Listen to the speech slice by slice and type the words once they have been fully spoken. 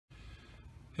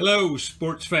Hello,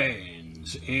 sports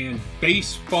fans and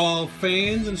baseball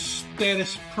fans and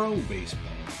Statis Pro baseball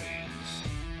fans.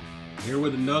 Here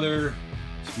with another,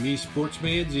 it's me,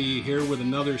 Sportsman Z, here with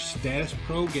another Statis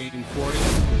Pro game for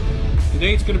you.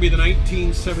 Today it's going to be the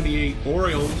 1978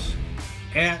 Orioles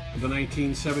at the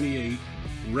 1978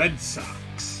 Red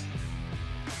Sox.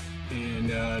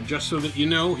 And just so that you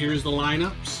know, here's the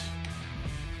lineups.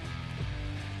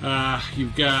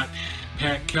 You've got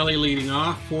Pat Kelly leading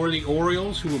off for the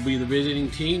Orioles, who will be the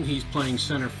visiting team. He's playing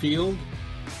center field.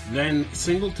 Then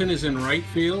Singleton is in right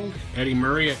field, Eddie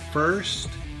Murray at first,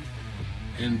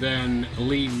 and then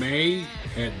Lee May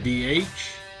at DH,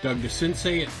 Doug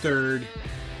DeCinces at third,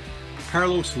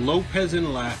 Carlos Lopez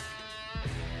in left,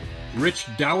 Rich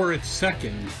Dower at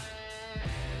second,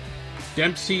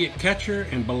 Dempsey at catcher,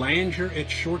 and Belanger at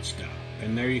shortstop.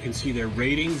 And there you can see their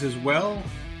ratings as well.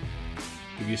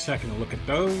 Give you a second to look at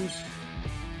those.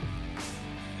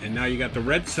 And now you got the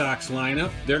Red Sox lineup.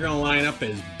 They're going to line up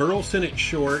as Burleson at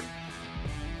short,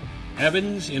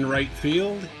 Evans in right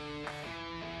field,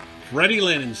 Freddie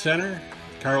Lynn in center,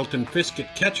 Carlton Fisk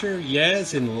at catcher,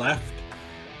 Yaz in left,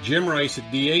 Jim Rice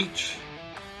at DH,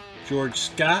 George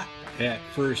Scott at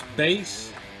first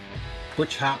base,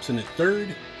 Butch Hobson at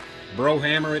third,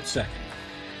 Brohammer at second.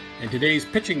 And today's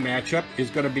pitching matchup is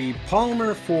going to be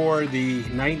Palmer for the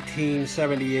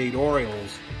 1978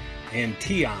 Orioles and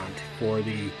Tiant for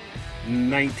the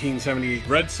 1978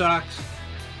 Red Sox.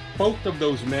 Both of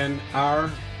those men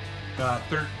are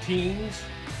 13s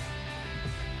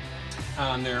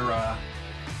on their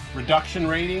reduction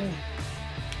rating.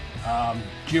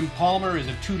 Jim Palmer is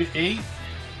a 2-8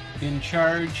 in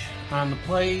charge on the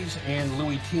plays, and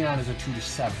Louis Tiant is a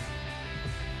 2-7.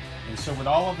 And so with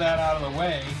all of that out of the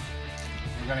way,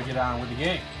 we're going to get on with the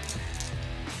game.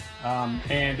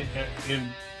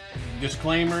 In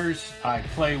disclaimers, I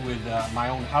play with my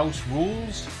own house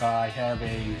rules. I have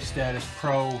a Statis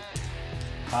Pro,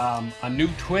 a new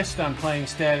twist on playing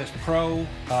Statis Pro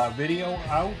video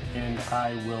out, and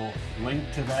I will link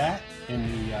to that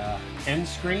in the end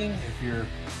screen if you're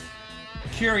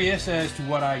curious as to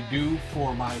what I do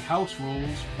for my house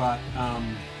rules. But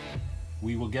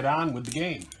we will get on with the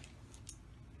game.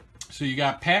 So you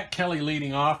got Pat Kelly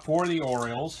leading off for the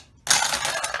Orioles.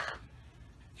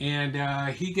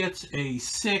 And he gets a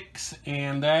 6,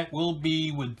 and that will be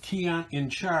with Tiant in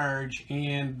charge,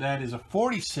 and that is a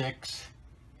 46,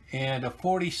 and a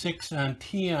 46 on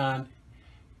Tiant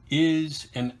is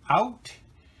an out.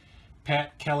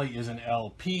 Pat Kelly is an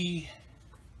LP,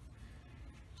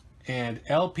 and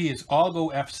LP is all go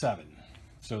F7.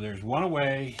 So there's one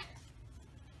away.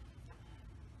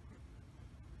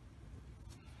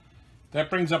 That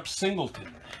brings up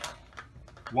Singleton.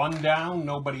 One down,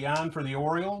 nobody on for the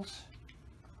Orioles.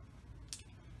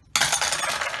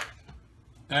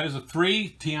 That is a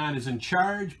 3. Tiant is in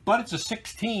charge, but it's a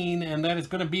 16, and that is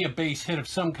going to be a base hit of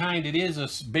some kind. It is a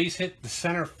base hit to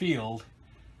center field.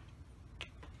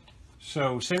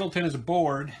 So Singleton is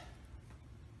aboard,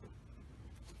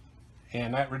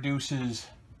 and that reduces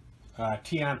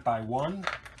Tiant by 1.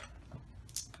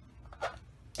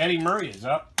 Eddie Murray is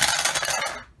up.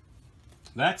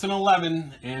 That's an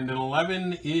 11, and an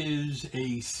 11 is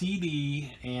a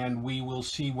CD, and we will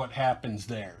see what happens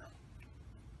there.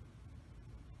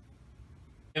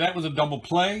 And that was a double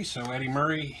play, so Eddie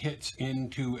Murray hits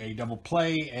into a double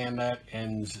play, and that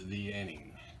ends the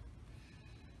inning.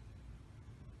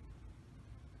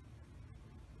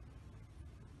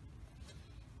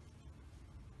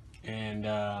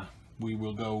 And we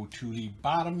will go to the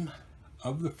bottom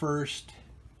of the first.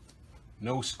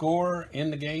 No score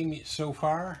in the game so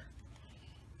far,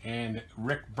 and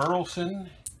Rick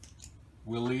Burleson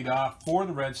will lead off for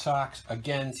the Red Sox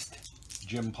against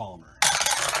Jim Palmer.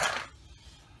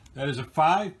 That is a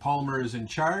 5. Palmer is in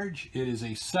charge. It is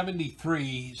a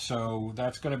 73, so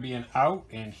that's going to be an out,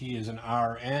 and he is an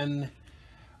RN.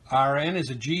 RN is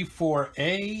a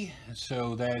G4A,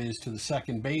 so that is to the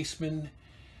second baseman,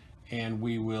 and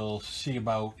we will see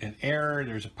about an error.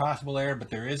 There's a possible error, but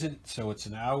there isn't, so it's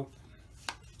an out.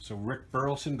 So Rick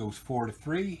Burleson goes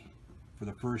 4-3 for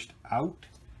the first out.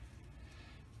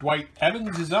 Dwight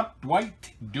Evans is up.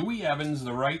 Dwight Dewey Evans,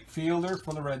 the right fielder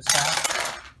for the Red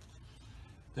Sox.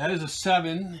 That is a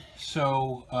 7.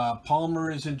 So Palmer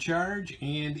is in charge,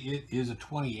 and it is a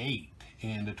 28.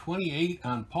 And a 28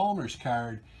 on Palmer's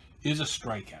card is a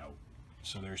strikeout.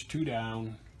 So there's 2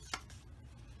 down.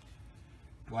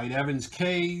 Dwight Evans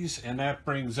K's, and that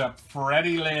brings up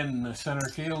Freddie Lynn, the center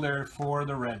fielder for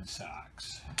the Red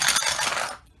Sox.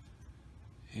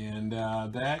 And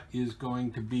that is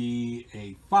going to be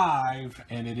a 5,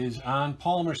 and it is on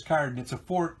Palmer's card, and it's a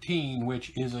 14,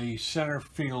 which is a center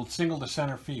field, single to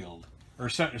center field, or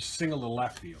single to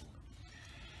left field.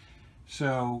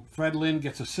 So Fred Lynn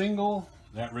gets a single.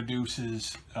 That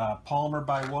reduces Palmer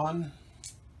by 1.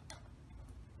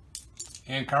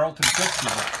 And Carlton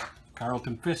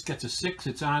Fisk gets a 6.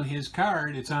 It's on his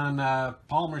card. It's on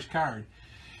Palmer's card.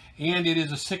 And it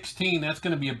is a 16. That's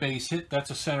going to be a base hit. That's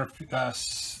a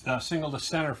single to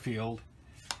center field.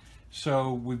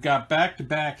 So we've got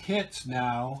back-to-back hits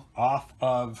now off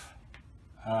of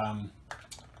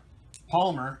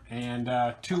Palmer. And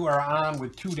 2 are on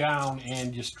with 2 down,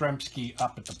 and Yastrzemski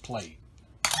up at the plate.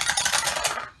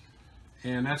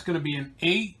 And that's going to be an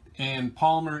 8. And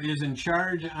Palmer is in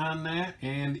charge on that,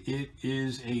 and it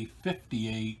is a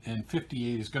 58. And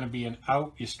 58 is going to be an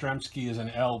out. Yastrzemski is an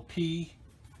LP.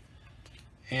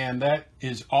 And that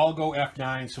is all go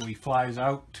F9, so he flies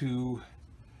out to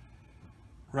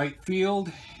right field,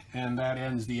 and that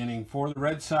ends the inning for the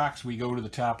Red Sox. We go to the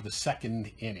top of the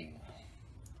 2nd inning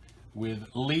with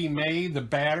Lee May, the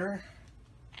batter.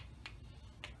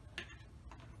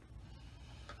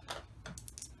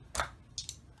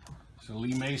 So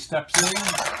Lee May steps in,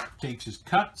 takes his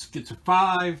cuts, gets a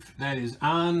 5. That is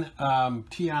on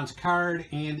Tiant's card,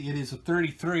 and it is a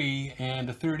 33, and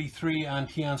a 33 on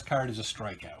Tiant's card is a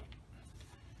strikeout.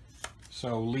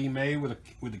 So Lee May with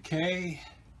a K.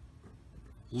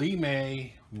 Lee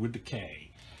May with the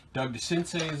K. Doug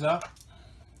DeCinces is up.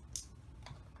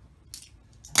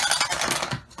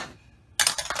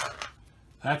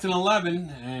 That's an 11,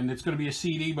 and it's going to be a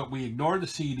CD, but we ignore the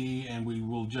CD, and we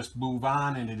will just move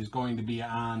on, and it is going to be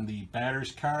on the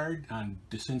batter's card, on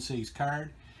DeCinces'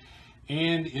 card.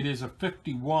 And it is a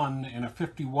 51, and a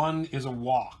 51 is a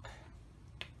walk.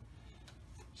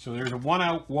 So there's a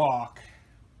 1-out walk.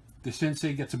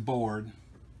 DeCinces gets a board,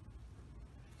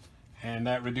 and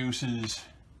that reduces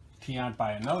Tiant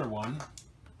by another 1.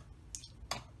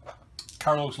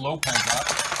 Carlos Lopez up.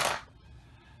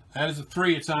 That is a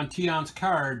 3. It's on Tiant's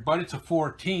card, but it's a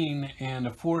 14, and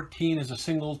a 14 is a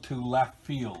single to left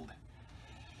field.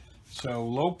 So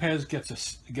Lopez gets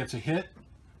a hit.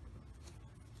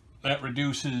 That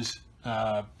reduces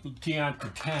Tiant to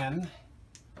 10.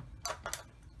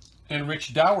 And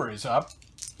Rich Dower is up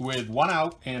with 1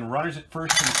 out and runners at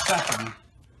first and second.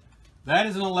 That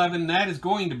is an 11. That is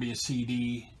going to be a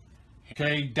CD.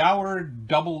 Okay, Dower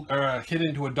hit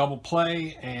into a double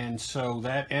play, and so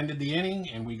that ended the inning,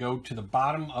 and we go to the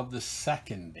bottom of the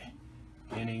 2nd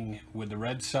inning with the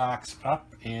Red Sox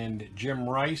up and Jim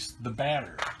Rice, the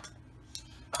batter.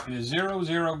 In a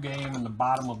 0-0 game in the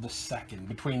bottom of the 2nd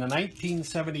between the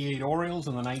 1978 Orioles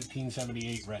and the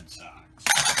 1978 Red Sox.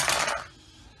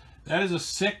 That is a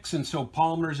 6, and so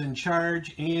Palmer's in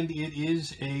charge, and it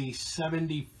is a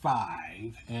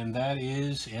 75, and that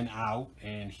is an out,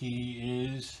 and he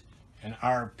is an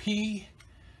RP,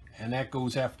 and that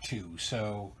goes F2.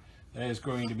 So that is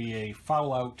going to be a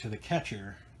foul out to the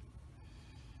catcher.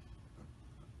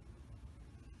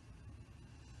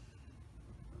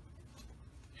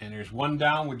 And there's 1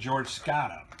 down with George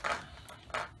Scott up.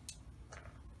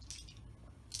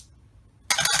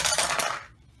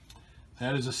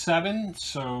 That is a 7,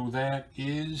 so that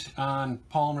is on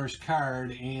Palmer's card,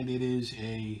 and it is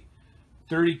a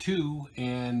 32,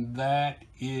 and that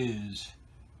is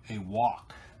a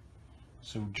walk.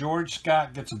 So George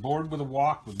Scott gets aboard with a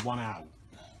walk with 1 out.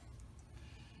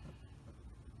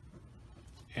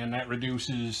 And that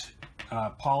reduces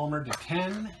Palmer to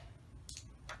 10.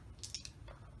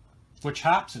 Butch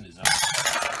Hobson is up.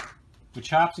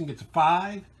 Butch Hobson gets a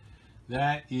 5.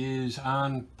 That is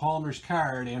on Palmer's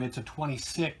card, and it's a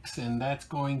 26, and that's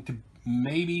going to,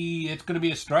 maybe it's going to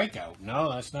be a strikeout.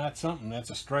 No, that's not something. That's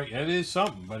a strike. It is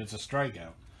something, but it's a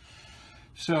strikeout.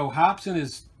 So Hobson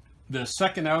is the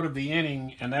 2nd out of the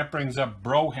inning, and that brings up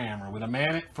Brohammer with a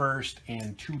man at first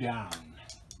and 2 down.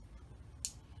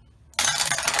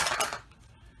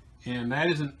 And that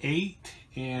is an 8.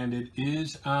 And it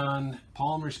is on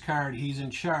Palmer's card. He's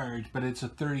in charge, but it's a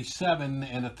 37,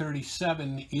 and a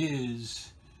 37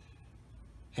 is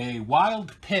a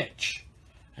wild pitch.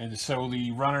 And so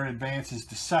the runner advances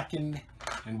to 2nd,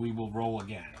 and we will roll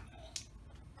again.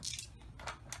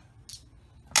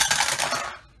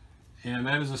 And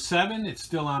that is a 7. It's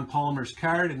still on Palmer's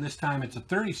card, and this time it's a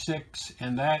 36,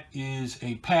 and that is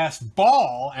a passed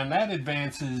ball, and that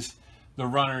advances the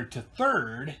runner to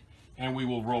 3rd. And we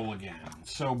will roll again.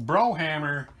 So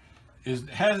Brohammer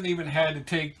hasn't even had to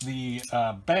take the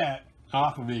bat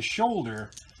off of his shoulder,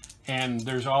 and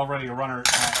there's already a runner at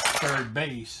 3rd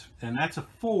base. And that's a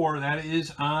 4. That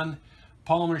is on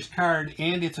Palmer's card,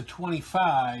 and it's a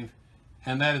 25.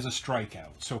 and that is a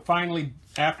strikeout. So finally,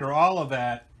 after all of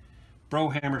that,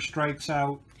 Brohammer strikes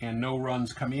out, and no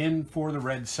runs come in for the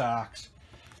Red Sox,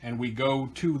 and we go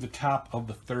to the top of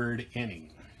the third inning.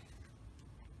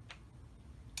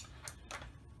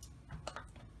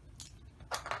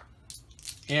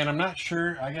 And I'm not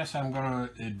sure, I guess I'm going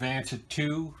to advance it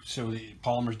 2, so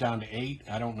Palmer's down to 8.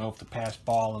 I don't know if the pass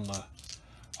ball and the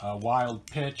wild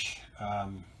pitch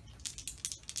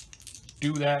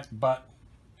do that, but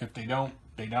if they don't,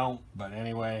 they don't. But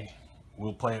anyway,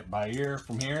 we'll play it by ear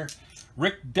from here.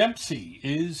 Rick Dempsey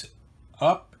is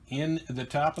up in the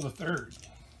top of the third.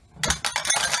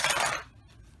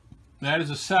 That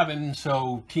is a 7,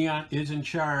 so Tiant is in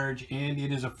charge, and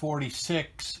it is a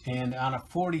 46. And on a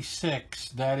 46,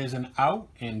 that is an out,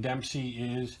 and Dempsey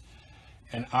is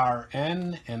an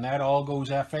RN, and that all goes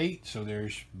F8, so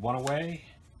there's one away.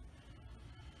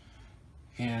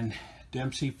 And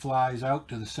Dempsey flies out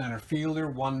to the center fielder,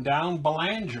 one down.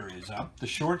 Belanger is up, the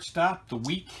shortstop, the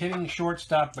weak hitting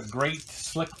shortstop, but great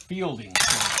slick fielding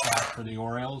shortstop for the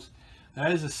Orioles.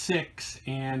 That is a 6,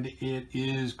 and it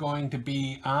is going to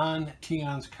be on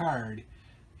Tiant's card,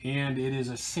 and it is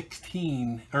a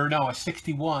 16, or no, a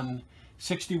 61.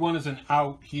 61 is an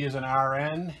out, he is an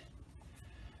RN,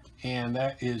 and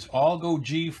that is all go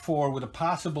G4 with a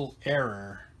possible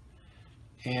error,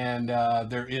 and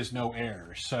there is no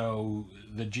error. So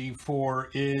the G4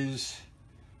 is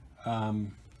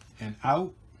an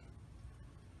out.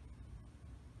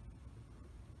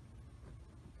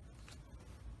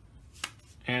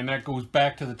 And that goes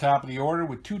back to the top of the order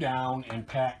with 2 down and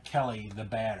Pat Kelly, the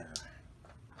batter.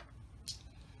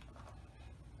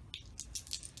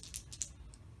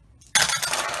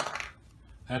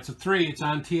 That's a 3. It's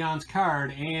on Tiant's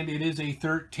card, and it is a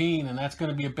 13, and that's going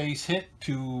to be a base hit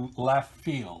to left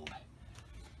field.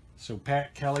 So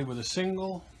Pat Kelly with a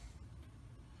single.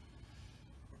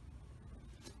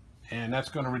 And that's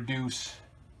going to reduce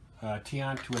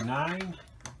Tiant to a 9.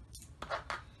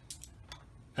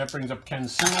 That brings up Ken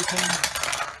Singleton.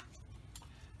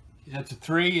 That's a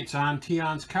 3. It's on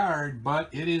Tiant's card, but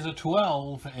it is a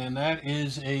 12, and that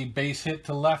is a base hit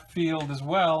to left field as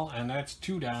well, and that's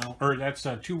 2 down, or that's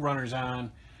 2 runners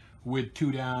on with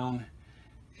 2 down,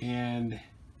 and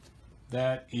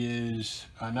that is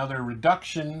another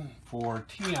reduction for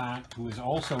Tiant, who is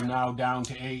also now down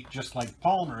to 8, just like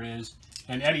Palmer is,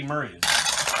 and Eddie Murray is.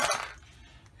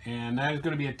 And that is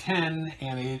going to be a 10,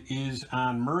 and it is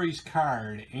on Murray's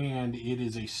card, and it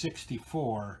is a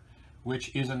 64,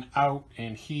 which is an out,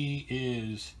 and he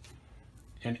is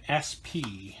an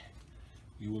SP.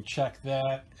 We will check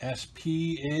that.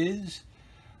 SP is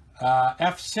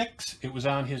F6. It was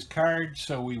on his card,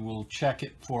 so we will check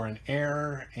it for an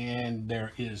error, and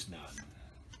there is none.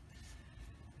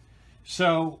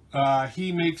 So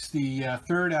he makes the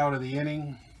third out of the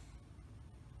inning.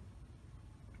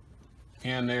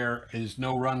 And there is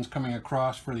no runs coming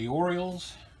across for the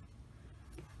Orioles.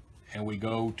 And we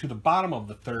go to the bottom of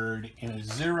the third in a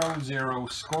 0-0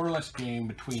 scoreless game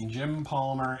between Jim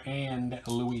Palmer and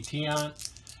Louis Tiant.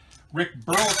 Rick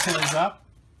Burleson is up.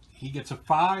 He gets a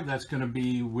 5. That's going to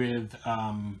be with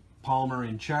Palmer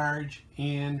in charge.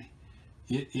 And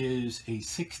it is a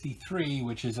 63,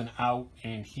 which is an out,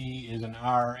 and he is an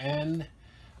RN.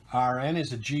 RN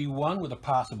is a G1 with a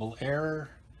possible error.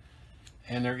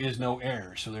 And there is no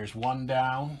error, so there's 1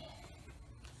 down.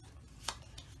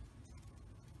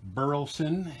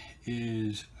 Burleson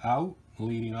is out,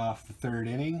 leading off the third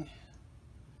inning.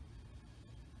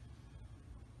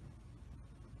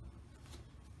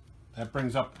 That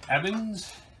brings up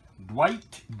Evans,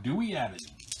 Dwight Dewey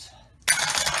Evans.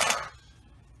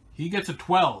 He gets a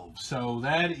 12, so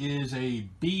that is a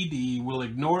BD. We'll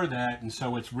ignore that, and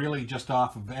so it's really just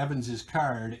off of Evans's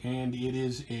card, and it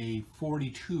is a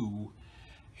 42.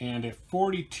 And a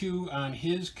 42 on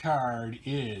his card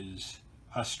is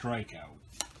a strikeout.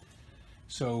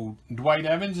 So Dwight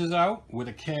Evans is out with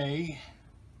a K.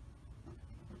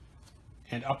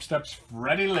 And up steps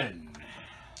Freddie Lynn.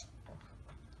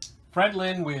 Fred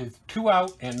Lynn with 2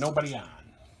 out and nobody on.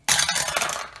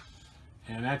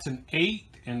 And that's an 8,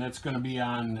 and that's going to be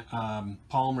on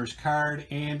Palmer's card.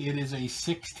 And it is a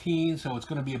 16, so it's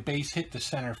going to be a base hit to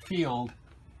center field.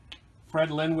 Fred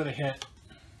Lynn with a hit.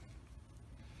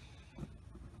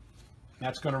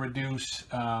 That's going to reduce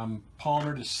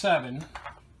Palmer to 7.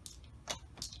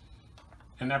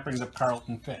 And that brings up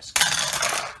Carlton Fisk.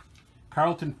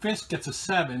 Carlton Fisk gets a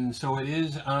 7, so it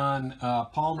is on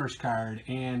Palmer's card.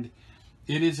 And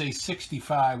it is a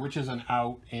 65, which is an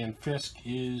out. And Fisk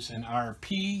is an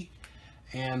RP.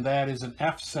 And that is an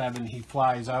F7. He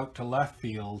flies out to left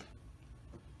field.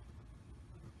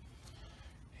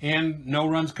 And no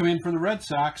runs come in for the Red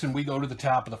Sox, and we go to the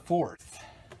top of the fourth.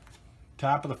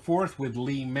 Top of the fourth with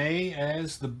Lee May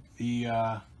as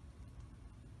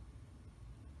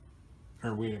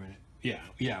or wait a minute.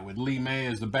 Yeah, with Lee May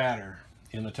as the batter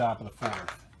in the top of the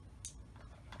fourth.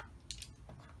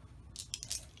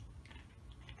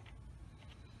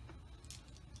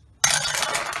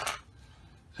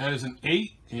 That is an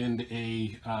 8, and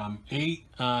a 8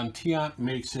 on Tiant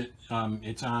makes it,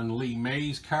 it's on Lee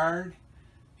May's card,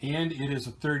 and it is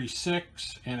a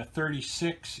 36, and a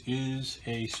 36 is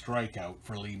a strikeout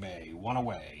for Lee May. One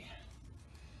away.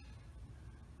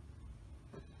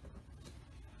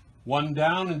 One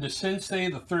down, and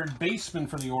DeCinces, the third baseman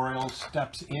for the Orioles,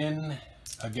 steps in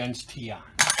against Tiant.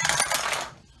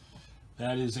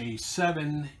 That is a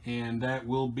 7, and that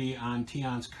will be on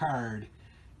Tiant's card.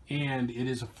 And it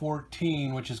is a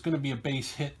 14, which is going to be a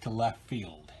base hit to left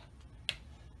field.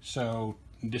 So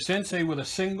DeCinces with a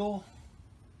single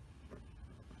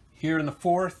here in the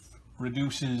fourth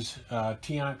reduces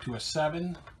Tiant to a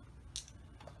 7.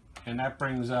 And that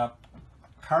brings up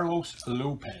Carlos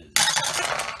Lopez.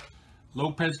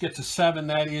 Lopez gets a 7.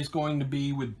 That is going to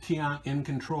be with Tiant in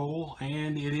control.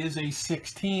 And it is a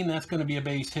 16. That's going to be a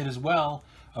base hit as well.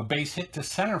 A base hit to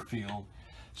center field.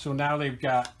 So now they've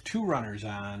got 2 runners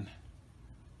on,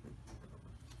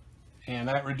 and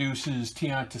that reduces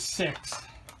Tiant to 6.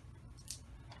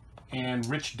 And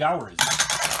Rich Dower is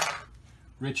up.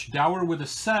 Rich Dower with a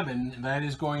 7. That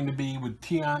is going to be with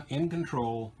Tiant in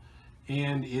control,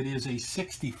 and it is a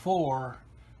 64,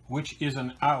 which is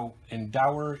an out, and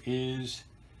Dower is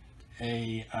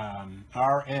a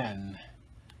RN,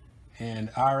 and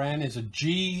RN is a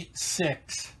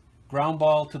G6. Ground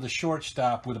ball to the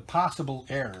shortstop with a possible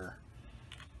error.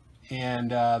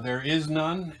 And there is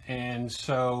none. And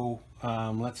so,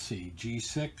 let's see,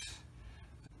 G6.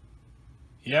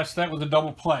 Yes, that was a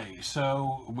double play.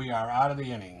 So we are out of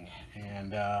the inning.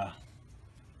 And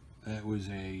that was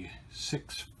a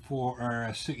 6-4, or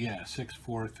a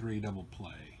 6-4-3 double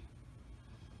play.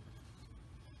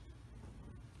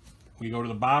 We go to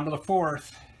the bottom of the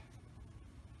fourth.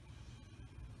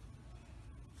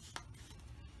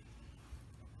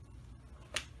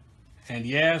 And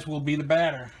Yaz will be the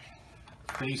batter,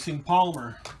 facing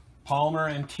Palmer. Palmer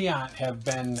and Tiant have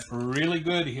been really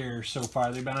good here so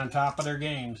far. They've been on top of their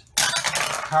games.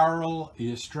 Carl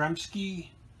Yastrzemski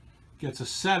gets a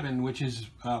 7, which is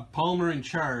Palmer in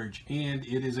charge, and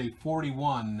it is a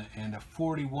 41, and a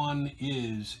 41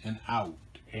 is an out,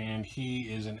 and he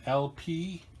is an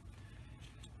LP.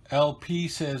 LP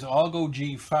says, I'll go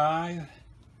G5.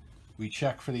 We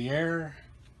check for the error.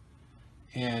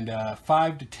 And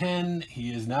 5 to 10,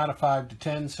 he is not a 5 to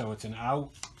 10, so it's an out.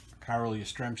 Carl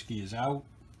Yastrzemski is out.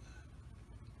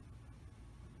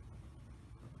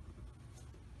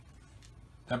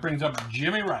 That brings up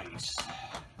Jimmy Rice.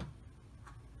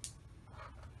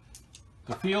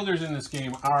 The fielders in this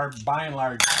game are, by and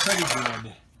large, pretty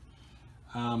good.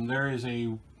 There is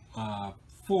a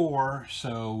 4,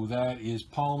 so that is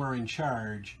Palmer in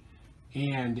charge.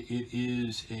 And it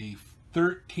is a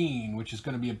 13, which is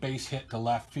going to be a base hit to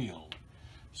left field.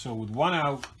 So with 1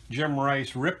 out, Jim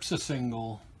Rice rips a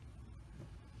single,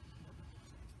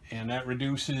 and that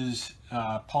reduces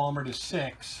Palmer to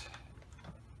 6.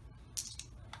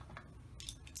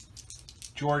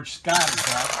 George Scott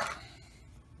is up.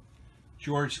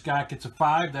 George Scott gets a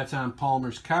 5. That's on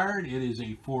Palmer's card. It is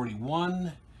a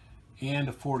 41, and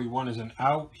a 41 is an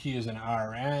out. He is an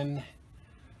RN.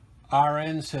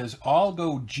 RN says, I'll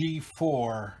go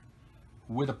G4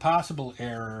 with a possible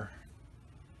error.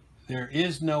 There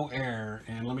is no error,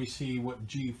 and let me see what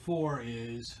G4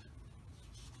 is.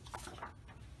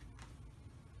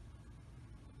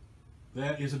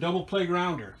 That is a double play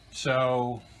grounder,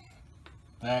 so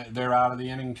they're out of the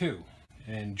inning too.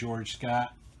 And George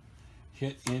Scott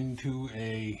hit into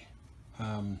a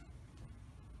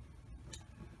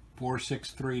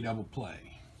 4-6-3 double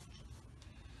play.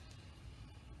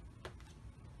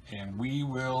 And we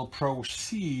will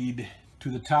proceed to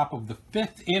the top of the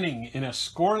 5th inning in a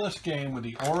scoreless game with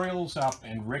the Orioles up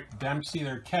and Rick Dempsey,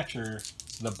 their catcher,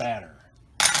 the batter.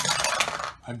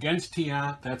 Against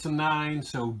Tiant, that's a 9,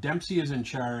 so Dempsey is in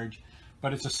charge,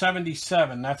 but it's a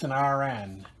 77, that's an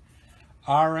RN.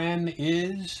 RN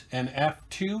is an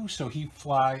F2, so he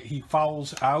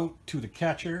fouls out to the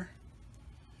catcher.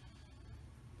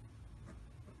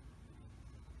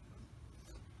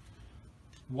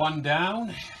 One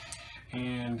down,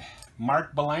 and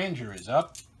Mark Belanger is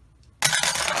up.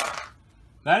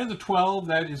 That is a 12.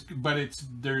 That is, but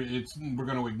we're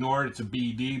going to ignore it. It's a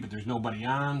BD, but there's nobody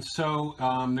on. So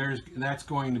that's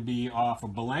going to be off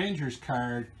of Belanger's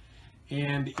card,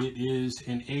 and it is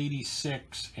an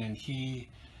 86, and he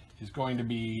is going to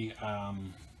be,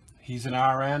 he's an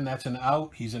RN, that's an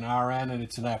out, he's an RN, and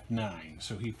it's an F9.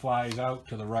 So he flies out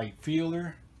to the right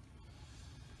fielder.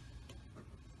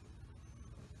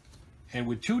 And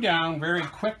with 2 down, very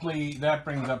quickly, that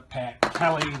brings up Pat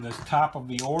Kelly, the top of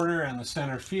the order and the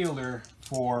center fielder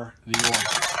for the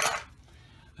Orioles.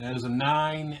 That is a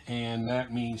 9, and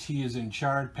that means he is in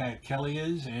charge, Pat Kelly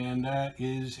is, and that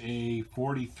is a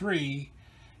 43,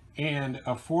 and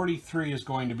a 43 is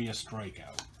going to be a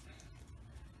strikeout.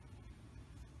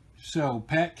 So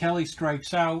Pat Kelly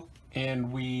strikes out,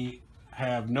 and we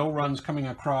have no runs coming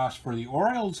across for the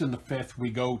Orioles in the 5th.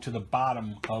 We go to the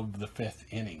bottom of the 5th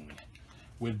inning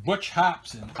with Butch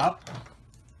Hobson up.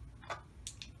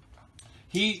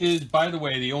 He is, by the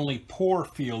way, the only poor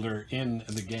fielder in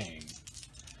the game.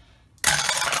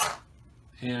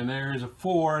 And there's a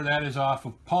 4, that is off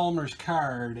of Palmer's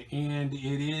card, and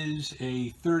it is a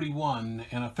 31,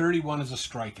 and a 31 is a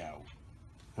strikeout.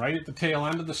 Right at the tail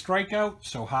end of the strikeout,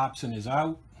 so Hobson is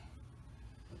out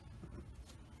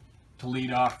to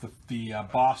lead off the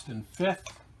Boston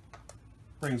 5th.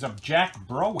 Brings up Jack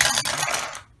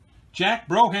Brohammer. Jack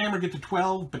Brohammer gets to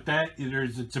 12, but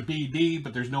it's a BD,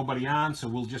 but there's nobody on, so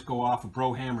we'll just go off of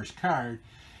Brohammer's card.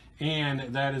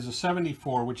 And that is a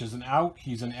 74, which is an out.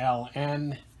 He's an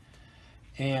LN.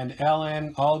 And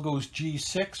LN all goes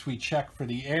G6. We check for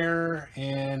the error.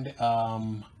 And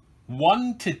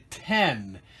 1 to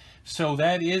 10. So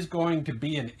that is going to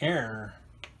be an error.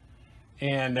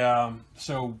 And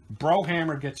so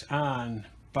Brohammer gets on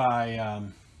by,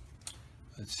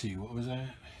 let's see, what was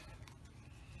that?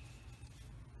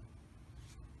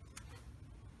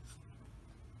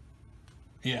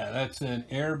 Yeah, that's an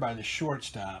error by the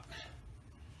shortstop.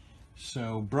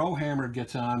 So Brohammer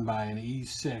gets on by an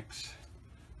E6.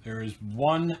 There is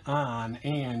 1 on,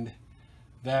 and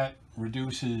that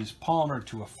reduces Palmer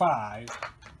to a 5.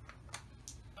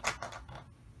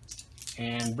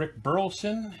 And Rick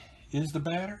Burleson is the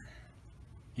batter.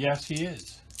 Yes, he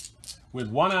is. With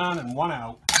 1 on and 1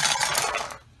 out.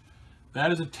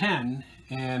 That is a 10,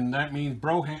 and that means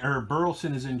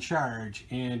Burleson is in charge,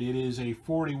 and it is a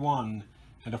 41.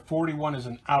 And a 41 is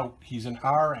an out. He's an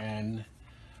RN.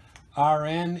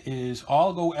 RN is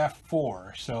all go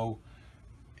F4. So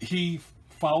he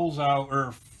fouls out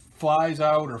or flies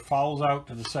out or fouls out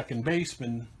to the second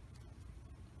baseman.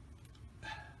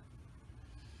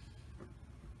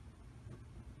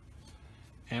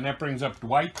 And that brings up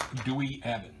Dwight Dewey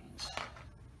Evans.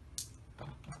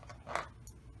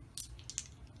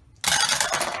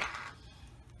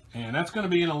 And that's going to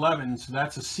be an 11, so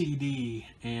that's a CD.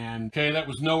 And okay, that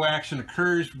was no action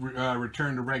occurs,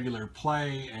 return to regular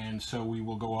play, and so we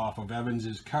will go off of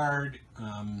Evans's card,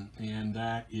 and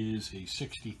that is a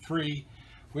 63,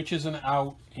 which is an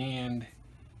out, and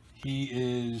he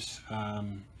is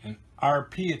an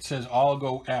RP. It says all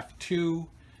go F2,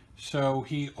 so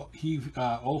he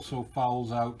also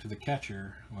fouls out to the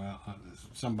catcher. Well,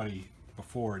 somebody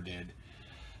before did.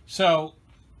 So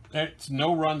that's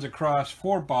no runs across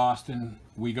for Boston.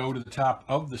 We go to the top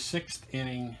of the 6th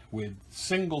inning with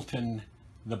Singleton,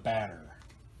 the batter,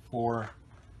 for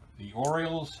the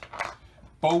Orioles.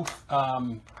 Both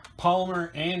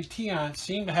Palmer and Tiant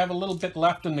seem to have a little bit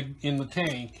left in the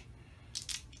tank.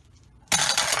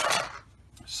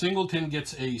 Singleton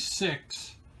gets a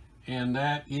 6, and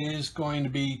that is going to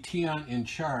be Tiant in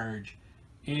charge,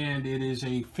 and it is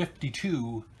a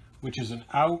 52, which is an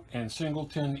out, and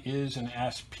Singleton is an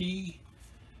SP.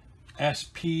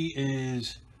 SP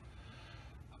is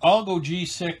all go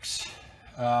G6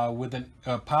 with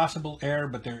a possible error,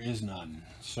 but there is none.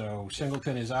 So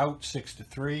Singleton is out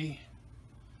 6-3.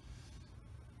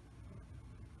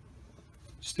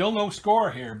 Still no score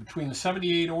here between the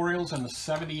 78 Orioles and the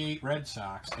 78 Red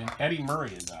Sox, and Eddie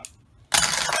Murray is up.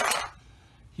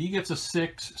 He gets a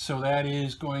 6, so that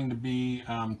is going to be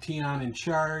Tiant in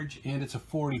charge, and it's a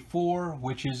 44,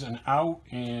 which is an out,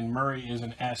 and Murray is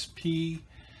an SP,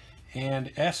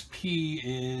 and SP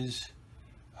is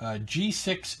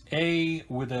G6A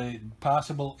with a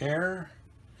possible error,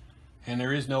 and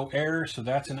there is no error, so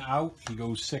that's an out. He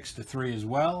goes 6-3 as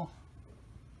well.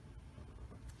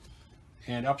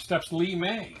 And up steps Lee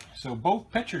May. So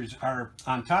both pitchers are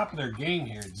on top of their game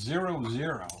here. It's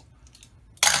 0-0.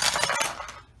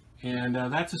 And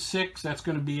that's a 6. That's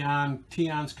going to be on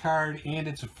Tiant's card. And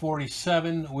it's a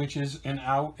 47, which is an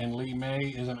out. And Lee May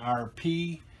is an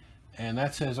RP. And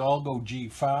that says all go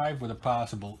G5 with a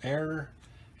possible error.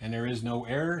 And there is no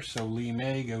error. So Lee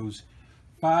May goes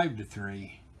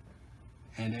 5-3.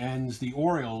 And ends the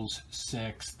Orioles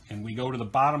 6th. And we go to the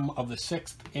bottom of the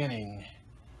 6th inning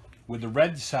with the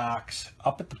Red Sox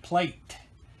up at the plate.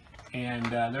 And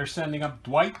they're sending up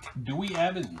Dwight Dewey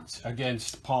Evans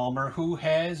against Palmer, who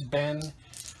has been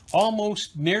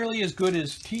almost nearly as good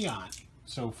as Tiant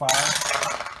so far.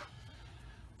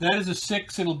 That is a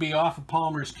 6. It'll be off of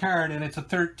Palmer's card, and it's a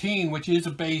 13, which is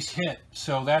a base hit.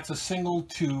 So that's a single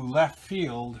to left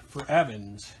field for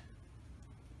Evans.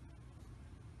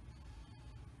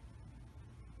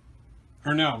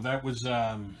 Or no, that was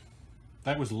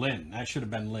Lynn. That should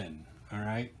have been Lynn. All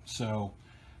right, so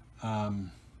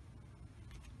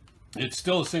it's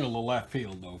still a single to left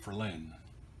field though for Lynn,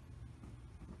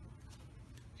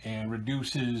 and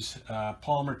reduces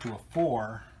Palmer to a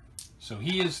 4. So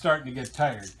he is starting to get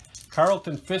tired.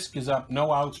 Carlton Fisk is up,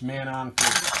 no outs, man on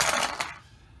first.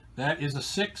 That is a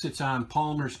 6. It's on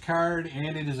Palmer's card,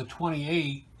 and it is a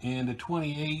 28, and a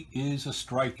 28 is a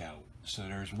strikeout. So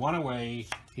there's one away.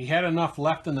 He had enough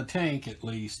left in the tank, at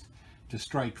least, to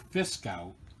strike Fisk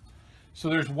out. So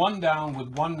there's one down with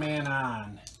one man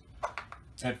on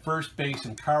at first base,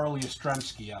 and Carl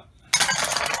Yastrzemski up.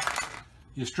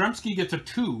 Yastrzemski gets a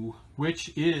 2,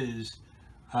 which is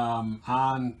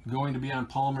going to be on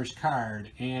Palmer's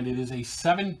card, and it is a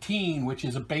 17, which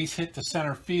is a base hit to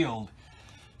center field.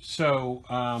 So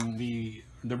the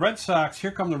Red Sox,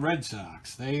 here come the Red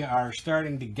Sox. They are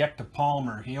starting to get to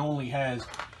Palmer. He only has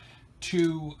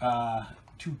two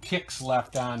kicks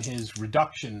left on his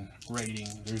reduction rating.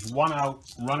 There's one out,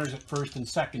 runners at first and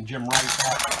second. Jim Rice.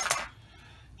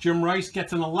 Jim Rice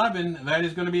gets an 11. That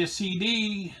is going to be a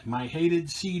CD, my hated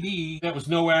CD. That was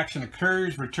no action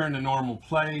occurs, return to normal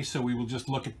play. So we will just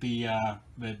look at the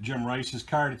Jim Rice's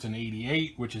card. It's an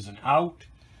 88, which is an out.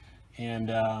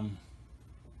 And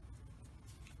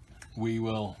we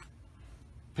will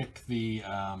pick the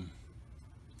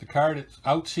card.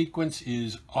 Out sequence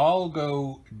is all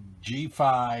go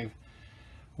G5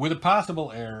 with a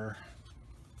possible error.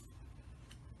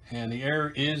 And the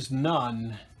error is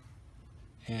none.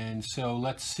 And so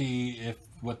let's see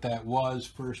what that was,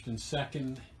 first and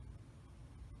second.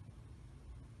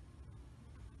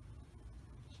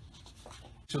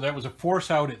 So that was a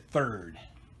force out at third.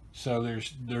 So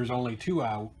there's only 2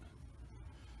 out.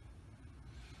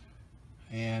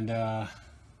 And that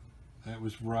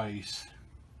was Rice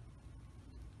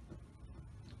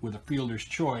with a fielder's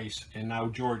choice, and now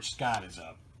George Scott is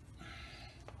up.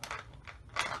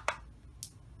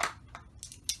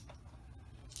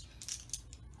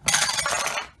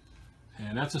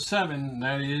 And that's a 7.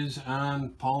 That is on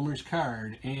Palmer's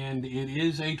card. And it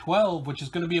is a 12, which is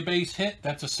going to be a base hit.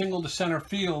 That's a single to center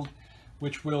field,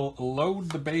 which will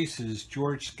load the bases.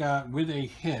 George Scott with a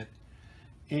hit.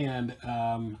 And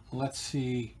let's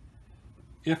see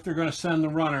if they're going to send the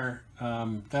runner.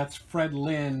 That's Fred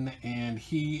Lynn, and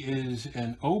he is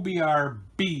an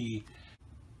OBR-B.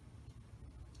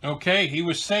 Okay, he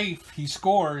was safe. He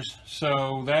scores.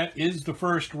 So that is the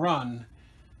first run.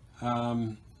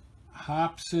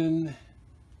 Hobson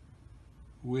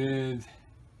with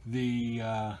the,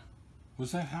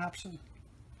 was that Hobson?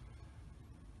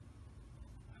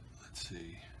 Let's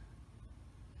see.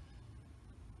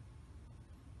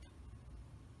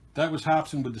 That was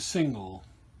Hobson with the single.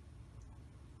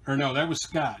 Or no, that was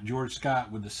Scott, George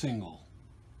Scott with the single.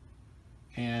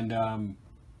 And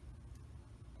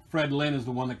Fred Lynn is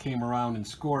the one that came around and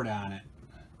scored on it.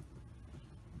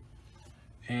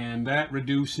 And that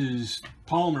reduces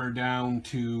Palmer down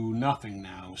to nothing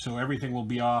now. So everything will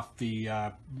be off the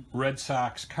Red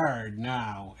Sox card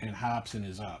now, and Hobson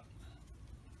is up.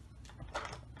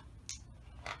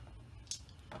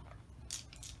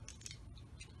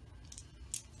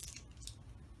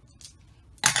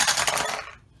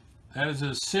 That is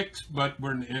a 6, but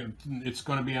it's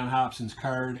going to be on Hobson's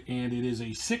card, and it is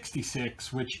a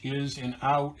 66, which is an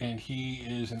out, and he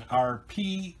is an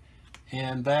RP.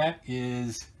 And that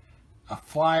is a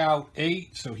fly out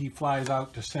 8, so he flies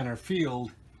out to center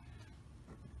field.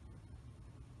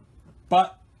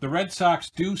 But the Red Sox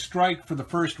do strike for the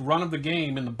first run of the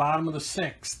game in the bottom of the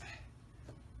 6th.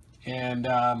 And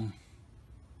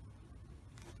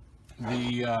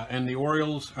the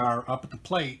Orioles are up at the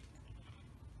plate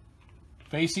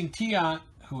facing Tiant,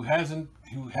 who hasn't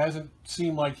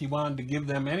seemed like he wanted to give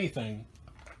them anything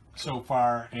so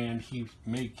far, and he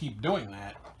may keep doing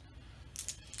that.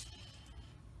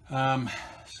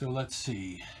 So let's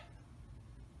see.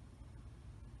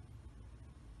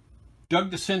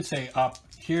 Doug DeCinces up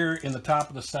here in the top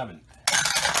of the 7th.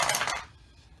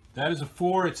 That is a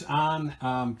 4. It's on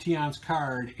Tiant's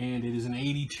card, and it is an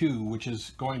 82, which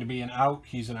is going to be an out.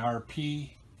 He's an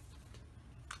RP.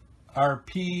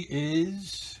 RP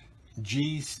is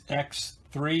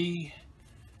GX3.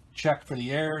 Check for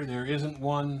the error. There isn't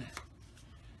one.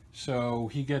 So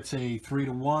he gets a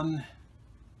 3-1,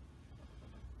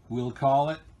 we'll call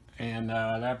it. And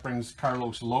that brings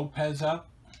Carlos Lopez up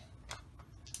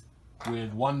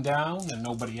with 1 down and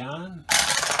nobody on.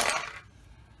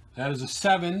 That is a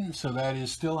 7, so that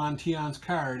is still on Tiant's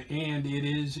card, and it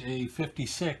is a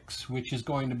 56, which is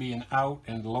going to be an out,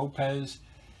 and Lopez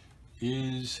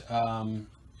is an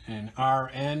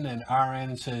RN, and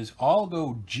RN says, I'll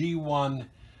go G1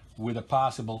 with a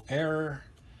possible error,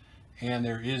 and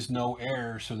there is no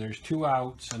error, so there's 2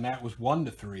 outs, and that was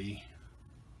 1-3.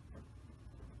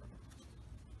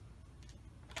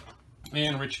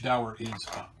 And Rich Dower is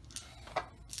up.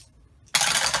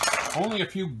 Only a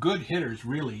few good hitters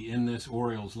really in this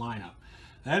Orioles lineup.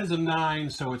 That is a 9,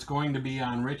 so it's going to be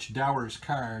on Rich Dower's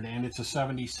card, and it's a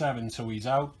 77, so he's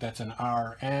out. That's an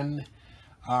RN.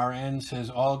 RN says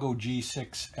I'll go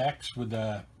G6X with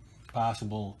a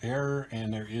possible error,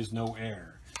 and there is no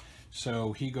error.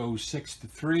 So he goes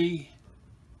 6-3.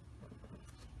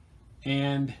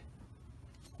 And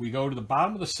we go to the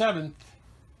bottom of the 7th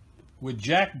with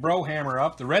Jack Brohammer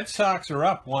up. The Red Sox are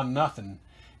up 1-0.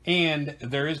 And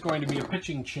there is going to be a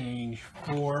pitching change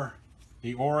for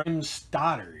the Orioles.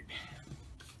 Stoddard.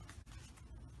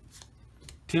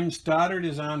 Tim Stoddard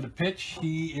is on to pitch.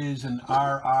 He is an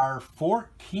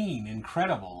RR14.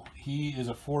 Incredible. He is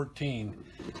a 14.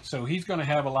 So he's going to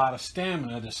have a lot of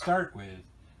stamina to start with.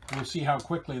 We'll see how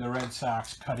quickly the Red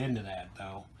Sox cut into that,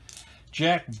 though.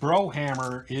 Jack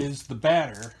Brohammer is the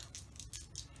batter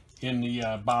in the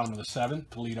bottom of the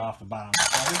 7th to lead off the bottom of the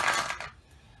 7th.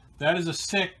 That is a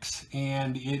 6,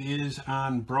 and it is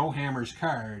on Brohammer's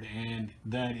card, and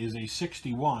that is a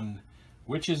 61,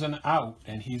 which is an out,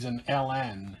 and he's an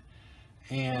LN,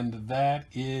 and that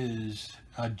is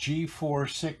a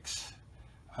G46X.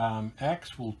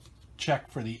 We'll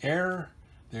check for the error.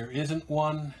 There isn't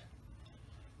one,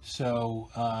 so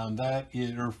that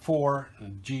is, or 4,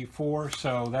 G4,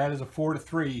 so that is a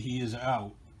 4-3. He is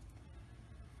out.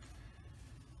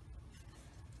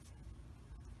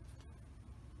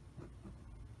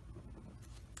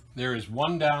 There is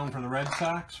 1 down for the Red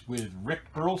Sox with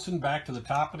Rick Burleson back to the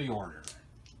top of the order.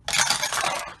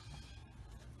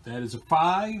 That is a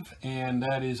 5, and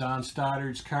that is on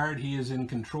Stoddard's card. He is in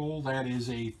control. That is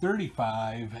a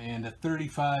 35, and a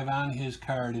 35 on his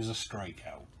card is a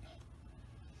strikeout.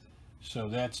 So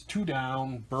that's 2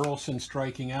 down. Burleson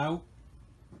striking out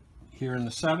here in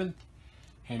the 7th.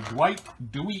 And Dwight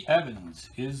Dewey Evans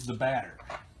is the batter.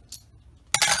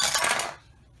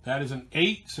 That is an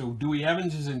 8, so Dewey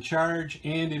Evans is in charge,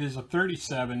 and it is a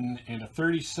 37, and a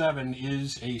 37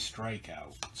 is a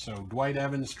strikeout. So Dwight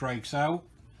Evans strikes out.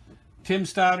 Tim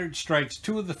Stoddard strikes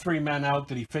 2 of the 3 men out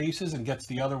that he faces and gets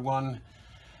the other one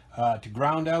to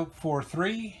ground out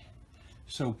 4-3.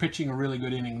 So pitching a really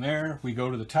good inning there. We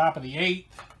go to the top of the 8th,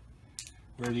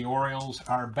 where the Orioles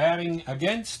are batting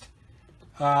against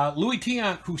Louis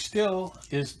Tiant, who still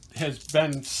has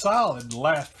been solid the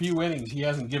last few innings. He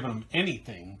hasn't given them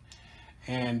anything.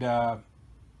 And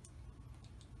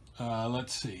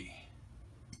let's see.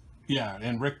 Yeah,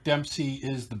 and Rick Dempsey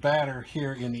is the batter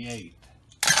here in the 8th.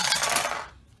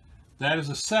 That is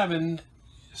a 7.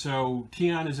 So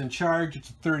Tiant is in charge. It's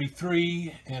a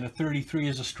 33, and a 33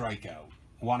 is a strikeout.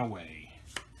 1 away.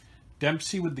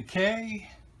 Dempsey with the K.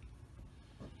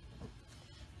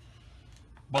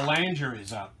 Belanger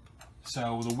is up.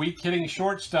 So the weak hitting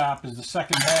shortstop is the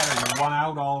second batter. With 1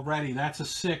 out already. That's a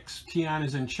 6. Tiant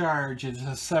is in charge. It's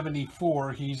a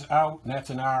 74. He's out. And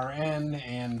that's an RN.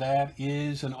 And that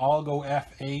is an all-go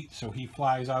F8. So he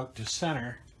flies out to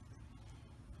center.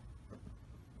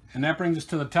 And that brings us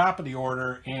to the top of the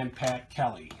order and Pat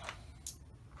Kelly.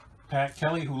 Pat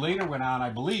Kelly, who later went on, I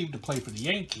believe, to play for the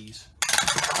Yankees.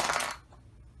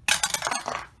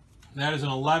 That is an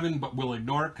 11, but we'll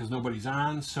ignore it because nobody's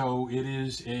on. So it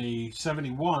is a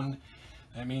 71.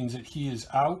 That means that he is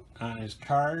out on his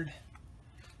card.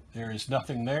 There is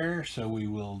nothing there, so we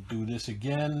will do this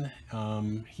again.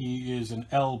 He is an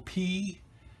LP.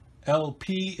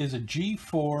 LP is a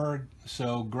G4,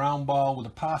 so ground ball with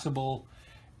a possible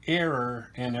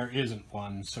error, and there isn't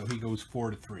one, so he goes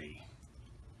 4-3.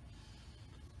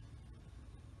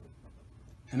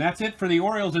 And that's it for the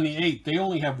Orioles in the 8th. They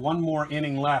only have 1 more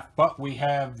inning left, but we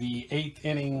have the 8th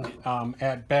inning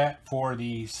at bat for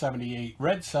the 78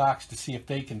 Red Sox to see if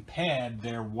they can pad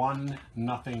their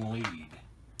 1-0 lead.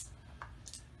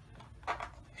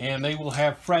 And they will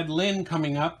have Fred Lynn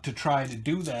coming up to try to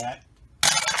do that.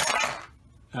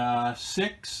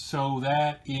 6, so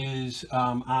that is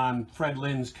on Fred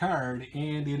Lynn's card,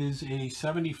 and it is a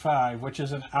 75, which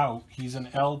is an out. He's an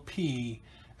LP.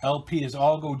 LP is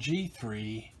all go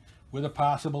G3 with a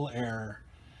possible error,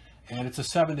 and it's a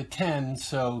 7-10,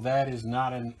 so that is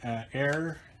not an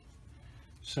error.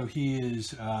 So he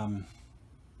is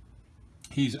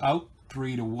he's out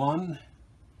 3-1.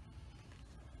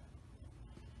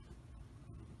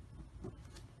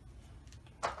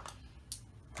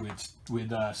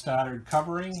 With Stoddard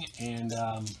covering, and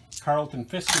Carlton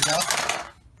Fisk is up.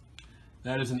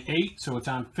 That is an 8, so it's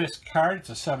on Fisk card. It's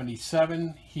a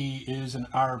 77. He is an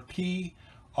RP.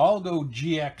 I'll go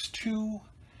GX2,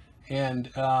 and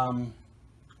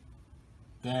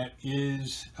that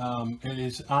is it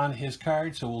is on his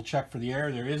card, so we'll check for the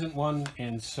error. There isn't one,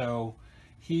 and so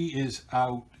he is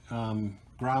out,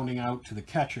 grounding out to the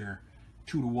catcher,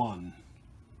 2-1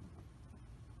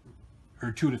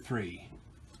 or 2-3.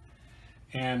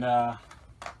 And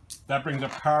that brings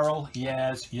up Carl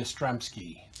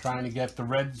Yastrzemski, trying to get the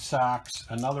Red Sox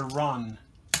another run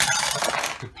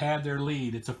to pad their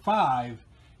lead. It's a 5.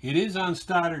 It is on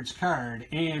Stoddard's card,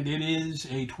 and it is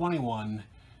a 21.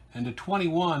 And the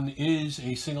 21 is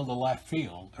a single to left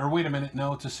field. Or wait a minute,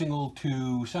 no, it's a single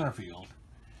to center field.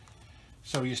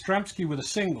 So Yastrzemski with a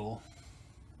single.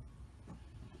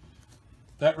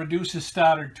 That reduces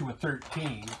Stoddard to a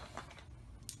 13.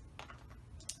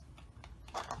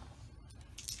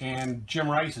 And Jim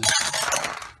Rice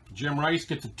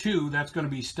gets a 2. That's going to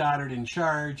be Stoddard in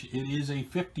charge. It is a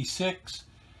 56.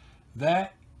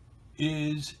 That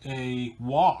is a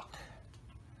walk.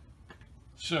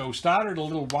 So Stoddard a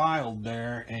little wild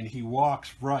there, and he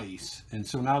walks Rice. And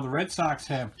so now the Red Sox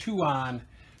have 2 on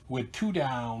with 2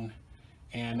 down,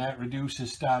 and that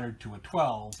reduces Stoddard to a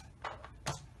 12.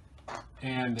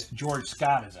 And George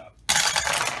Scott is up.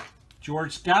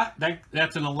 George Scott,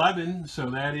 that's an 11,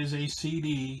 so that is a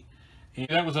CD. And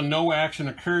that was a no action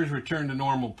occurs, return to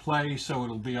normal play, so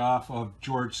it'll be off of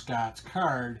George Scott's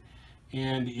card.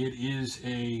 And it is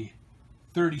a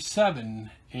 37,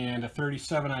 and a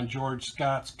 37 on George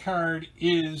Scott's card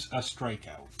is a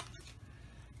strikeout.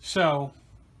 So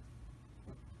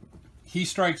he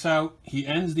strikes out, he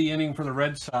ends the inning for the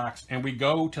Red Sox, and we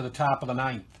go to the top of the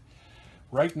 9th.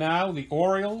 Right now, the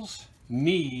Orioles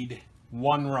need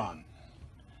 1 run.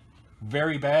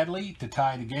 Very badly, to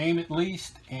tie the game at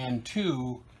least, and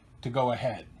 2 to go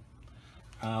ahead.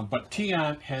 But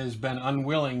Tiant has been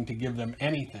unwilling to give them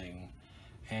anything,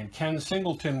 and Ken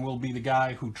Singleton will be the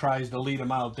guy who tries to lead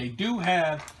them out. They do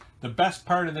have the best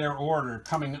part of their order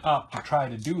coming up to try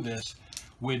to do this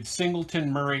with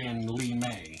Singleton, Murray, and Lee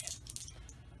May.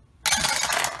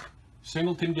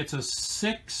 Singleton gets a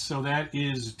 6, so that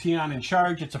is Tiant in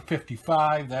charge. It's a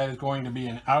 55. That is going to be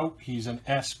an out. He's an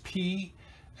SP.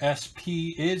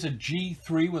 SP is a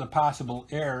G3 with a possible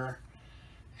error,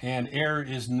 and error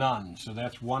is none. So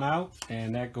that's 1 out,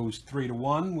 and that goes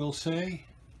 3-1, we'll say.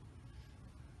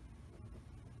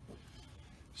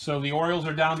 So the Orioles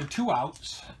are down to 2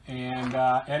 outs, and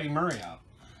Eddie Murray out.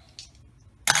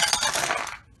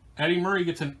 Eddie Murray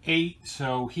gets an 8,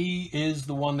 so he is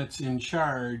the one that's in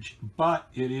charge, but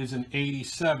it is an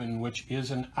 87, which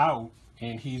is an out,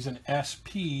 and he's an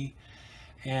SP,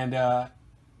 and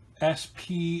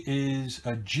SP is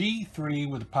a G3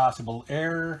 with a possible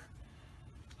error,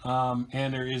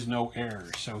 and there is no error.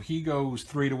 So he goes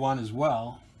 3-1 as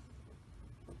well.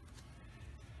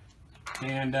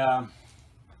 And that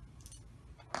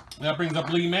brings up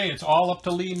Lee May. It's all up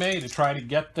to Lee May to try to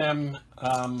get them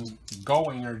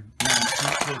going, or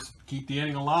keep the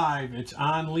inning alive. It's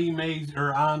on Lee May's,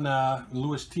 or on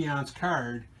Louis Tiant's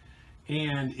card,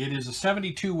 and it is a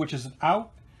 72, which is an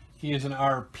out. He is an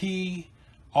RP.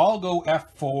 I'll go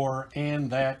F4, and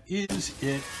that is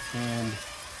it. And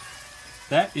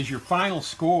that is your final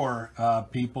score,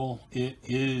 people. It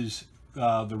is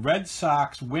the Red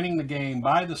Sox winning the game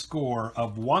by the score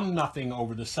of 1-0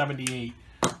 over the 78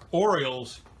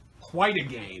 Orioles. Quite a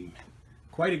game.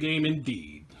 Quite a game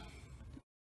indeed.